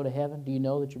that you would go to heaven? Do you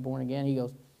know that you're born again? He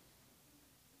goes,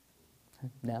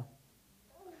 no.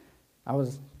 I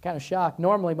was kind of shocked.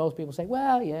 Normally, most people say,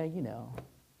 well, yeah, you know.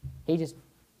 He just,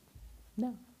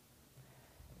 no.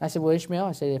 I said, well, Ishmael,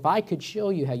 I said, if I could show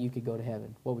you how you could go to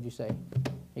heaven, what would you say?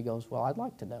 He goes, well, I'd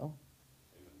like to know.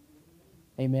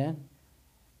 Amen.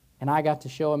 And I got to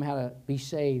show him how to be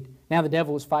saved. Now the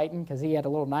devil was fighting because he had a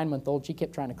little 9-month-old. She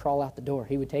kept trying to crawl out the door.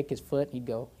 He would take his foot,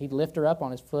 and he'd lift her up on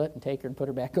his foot and take her and put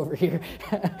her back over here.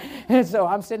 And so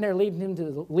I'm sitting there leading him to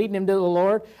the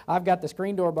Lord. I've got the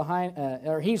screen door behind,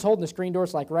 or he's holding the screen door.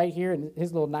 It's like right here, and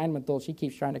his little 9-month-old, she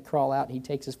keeps trying to crawl out. And he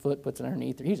takes his foot, puts it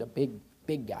underneath her. He's a big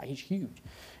guy. He's huge.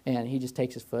 And he just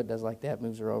takes his foot, does like that,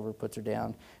 moves her over, puts her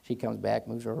down. She comes back,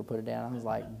 moves her over, put her down. I was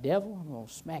like, devil, I'm going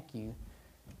to smack you.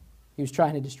 He was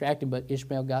trying to distract him, but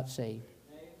Ishmael got saved.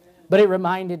 Amen. But it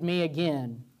reminded me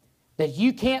again that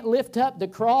you can't lift up the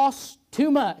cross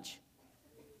too much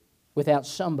without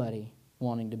somebody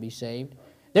wanting to be saved.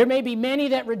 There may be many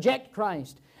that reject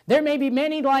Christ. There may be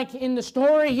many, like in the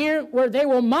story here, where they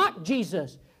will mock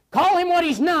Jesus, call him what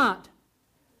he's not.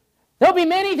 There'll be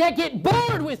many that get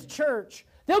bored with church.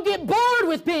 They'll get bored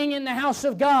with being in the house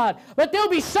of God. But there'll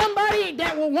be somebody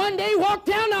that will one day walk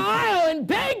down the aisle and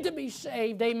beg to be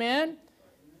saved. Amen?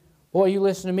 Boy, you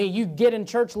listen to me. You get in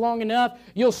church long enough,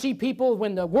 you'll see people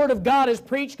when the Word of God is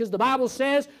preached, because the Bible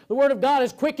says the Word of God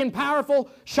is quick and powerful,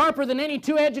 sharper than any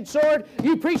two-edged sword.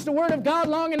 You preach the Word of God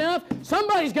long enough,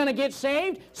 somebody's going to get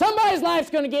saved. Somebody's life's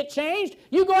going to get changed.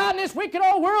 You go out in this wicked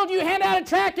old world, you hand out a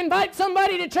tract, invite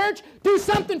somebody to church, do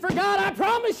something for God, I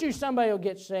promise you somebody will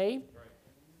get saved.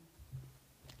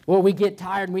 Well, we get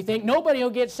tired and we think nobody will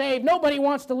get saved. Nobody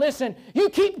wants to listen. You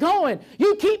keep going.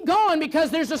 You keep going, because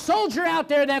there's a soldier out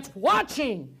there that's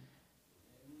watching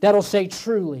that'll say,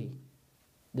 truly,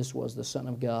 this was the Son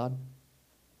of God.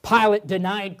 Pilate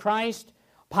denied Christ.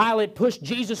 Pilate pushed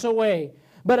Jesus away.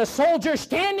 But a soldier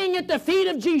standing at the feet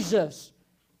of Jesus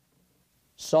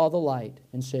saw the light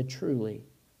and said, truly,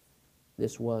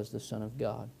 this was the Son of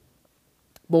God.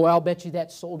 Boy, I'll bet you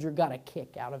that soldier got a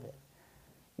kick out of it.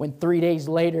 When 3 days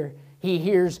later he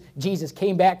hears Jesus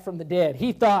came back from the dead,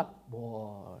 he thought,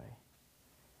 boy,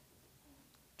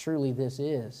 truly this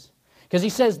is. Because he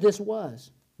says this was.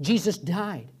 Jesus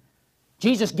died.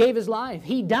 Jesus gave his life.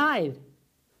 He died.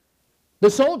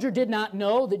 The soldier did not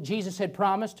know that Jesus had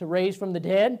promised to raise from the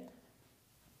dead,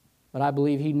 but I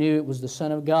believe he knew it was the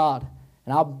Son of God,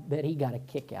 and I'll bet he got a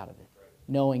kick out of it,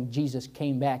 knowing Jesus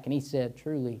came back and he said,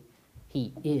 truly,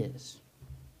 he is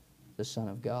the Son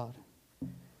of God.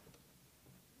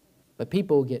 But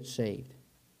people will get saved.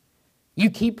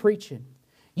 You keep preaching.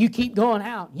 You keep going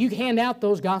out. You hand out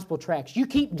those gospel tracts. You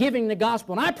keep giving the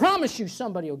gospel. And I promise you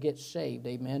somebody will get saved.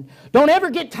 Amen. Don't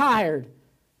ever get tired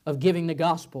of giving the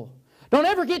gospel. Don't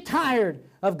ever get tired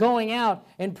of going out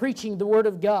and preaching the Word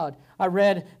of God. I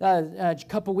read a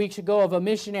couple weeks ago of a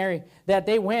missionary that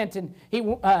they went, and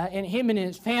him and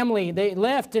his family, they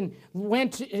left and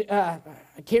went to, I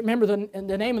can't remember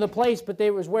the name of the place, but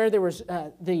there was where there was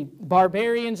the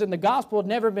barbarians and the gospel had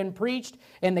never been preached,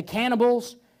 and the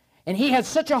cannibals. And he had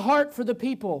such a heart for the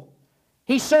people.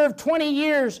 He served 20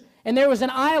 years, and there was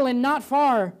an island not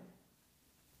far,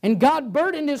 and God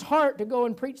burdened his heart to go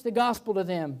and preach the gospel to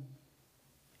them.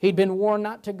 He'd been warned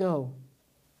not to go.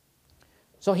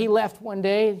 So he left one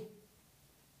day.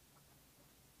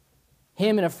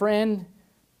 Him and a friend,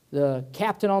 the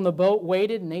captain on the boat,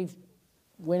 waited, and they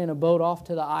went in a boat off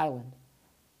to the island.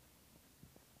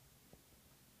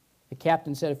 The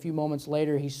captain said a few moments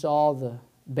later he saw the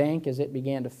bank as it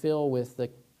began to fill with the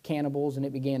cannibals, and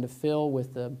it began to fill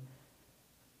with the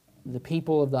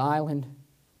people of the island.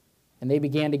 And they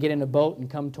began to get in a boat and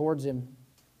come towards him.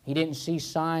 He didn't see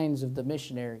signs of the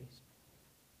missionaries.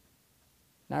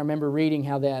 And I remember reading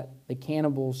how that the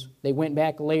cannibals, they went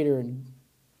back later, and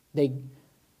the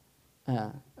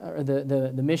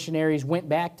missionaries went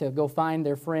back to go find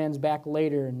their friends back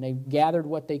later, and they gathered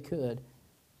what they could.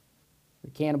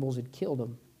 The cannibals had killed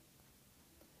them.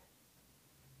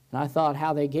 And I thought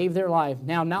how they gave their life.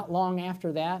 Now, not long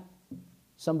after that,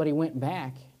 somebody went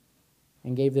back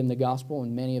and gave them the gospel,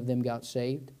 and many of them got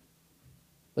saved.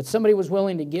 But somebody was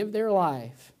willing to give their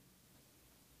life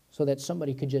so that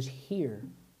somebody could just hear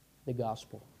the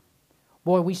gospel.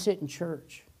 Boy, we sit in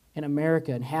church in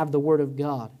America and have the Word of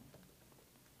God,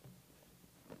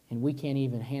 and we can't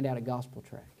even hand out a gospel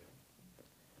tract.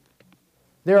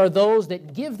 There are those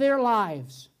that give their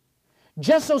lives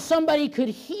just so somebody could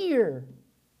hear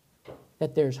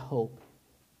that there's hope.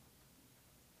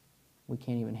 We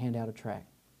can't even hand out a tract.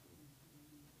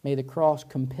 May the cross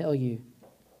compel you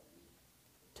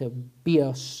to be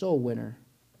a soul winner,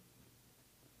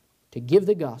 to give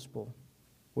the gospel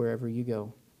wherever you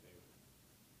go.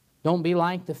 Don't be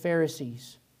like the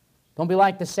Pharisees. Don't be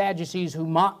like the Sadducees who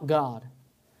mock God.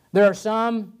 There are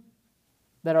some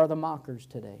that are the mockers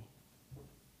today.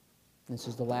 This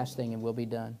is the last thing and we'll be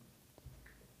done.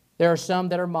 There are some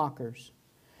that are mockers.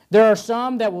 There are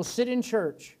some that will sit in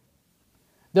church.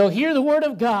 They'll hear the Word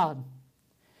of God.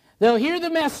 They'll hear the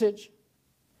message.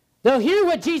 They'll hear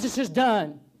what Jesus has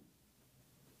done.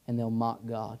 And they'll mock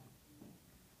God.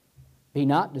 Be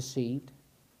not deceived.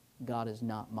 God is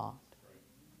not mocked.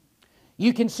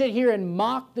 You can sit here and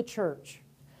mock the church.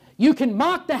 You can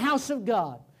mock the house of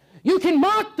God. You can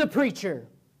mock the preacher.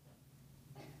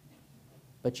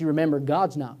 But you remember,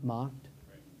 God's not mocked.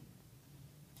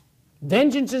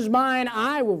 Vengeance is mine,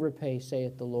 I will repay,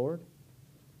 saith the Lord.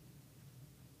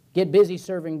 Get busy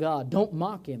serving God. Don't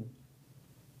mock Him,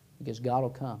 because God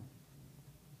will come.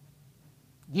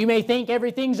 You may think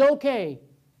everything's okay,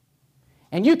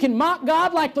 and you can mock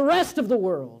God like the rest of the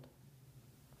world,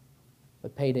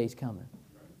 but payday's coming.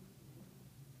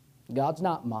 God's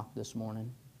not mocked this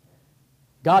morning.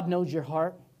 God knows your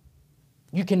heart.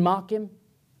 You can mock Him,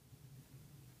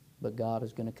 but God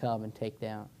is going to come and take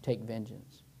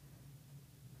vengeance.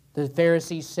 The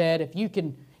Pharisees said, if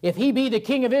He be the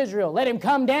King of Israel, let Him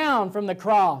come down from the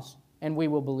cross. and we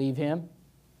will believe him.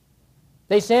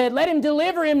 They said, let him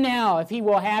deliver him now, if he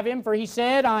will have him, for he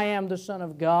said, I am the Son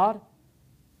of God.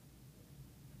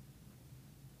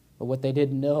 But what they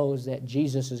didn't know is that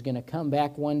Jesus is going to come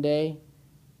back one day,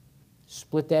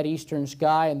 split that eastern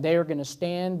sky, and they are going to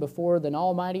stand before the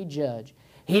Almighty Judge.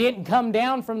 He didn't come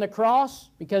down from the cross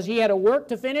because he had a work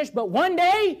to finish, but one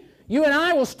day you and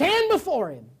I will stand before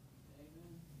him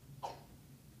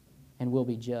and will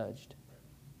be judged.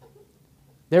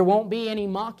 There won't be any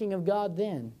mocking of God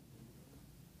then.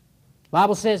 The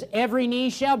Bible says every knee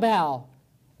shall bow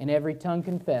and every tongue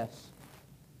confess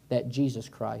that Jesus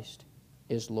Christ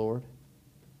is Lord.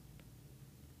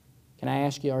 Can I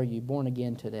ask you, are you born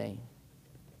again today?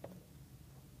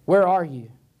 Where are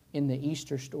you in the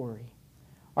Easter story?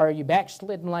 Are you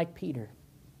backslidden like Peter?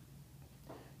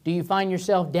 Do you find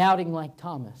yourself doubting like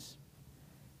Thomas?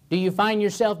 Do you find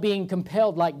yourself being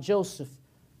compelled like Joseph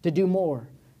to do more?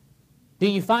 Do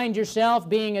you find yourself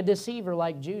being a deceiver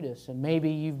like Judas, and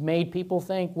maybe you've made people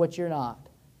think what you're not?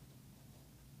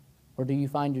 Or do you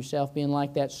find yourself being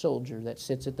like that soldier that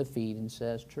sits at the feet and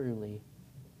says, truly,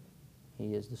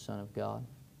 he is the Son of God?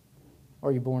 Or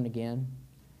are you born again?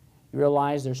 You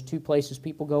realize there's two places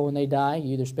people go when they die.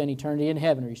 You either spend eternity in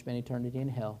heaven or you spend eternity in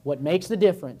hell. What makes the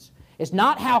difference is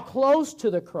not how close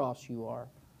to the cross you are,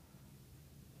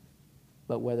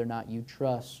 but whether or not you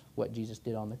trust what Jesus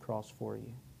did on the cross for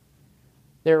you.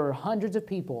 There are hundreds of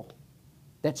people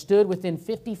that stood within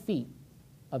 50 feet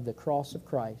of the cross of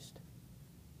Christ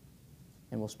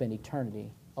and will spend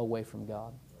eternity away from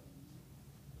God.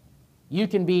 You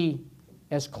can be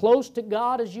as close to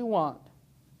God as you want,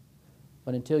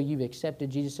 but until you've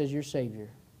accepted Jesus as your Savior,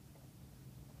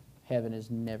 heaven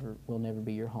will never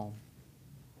be your home.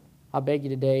 I beg you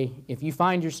today, if you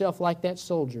find yourself like that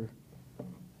soldier,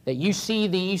 that you see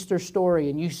the Easter story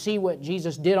and you see what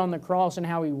Jesus did on the cross and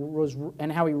how he rose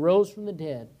from the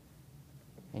dead,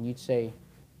 and you'd say,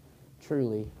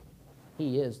 truly,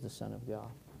 he is the Son of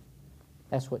God.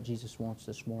 That's what Jesus wants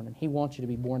this morning. He wants you to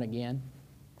be born again.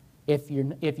 If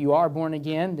you are born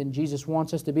again, then Jesus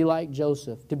wants us to be like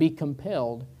Joseph, to be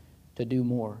compelled to do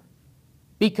more.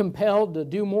 Be compelled to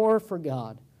do more for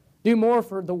God. Do more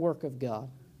for the work of God.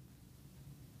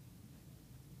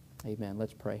 Amen.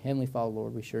 Let's pray. Heavenly Father,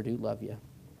 Lord, we sure do love you.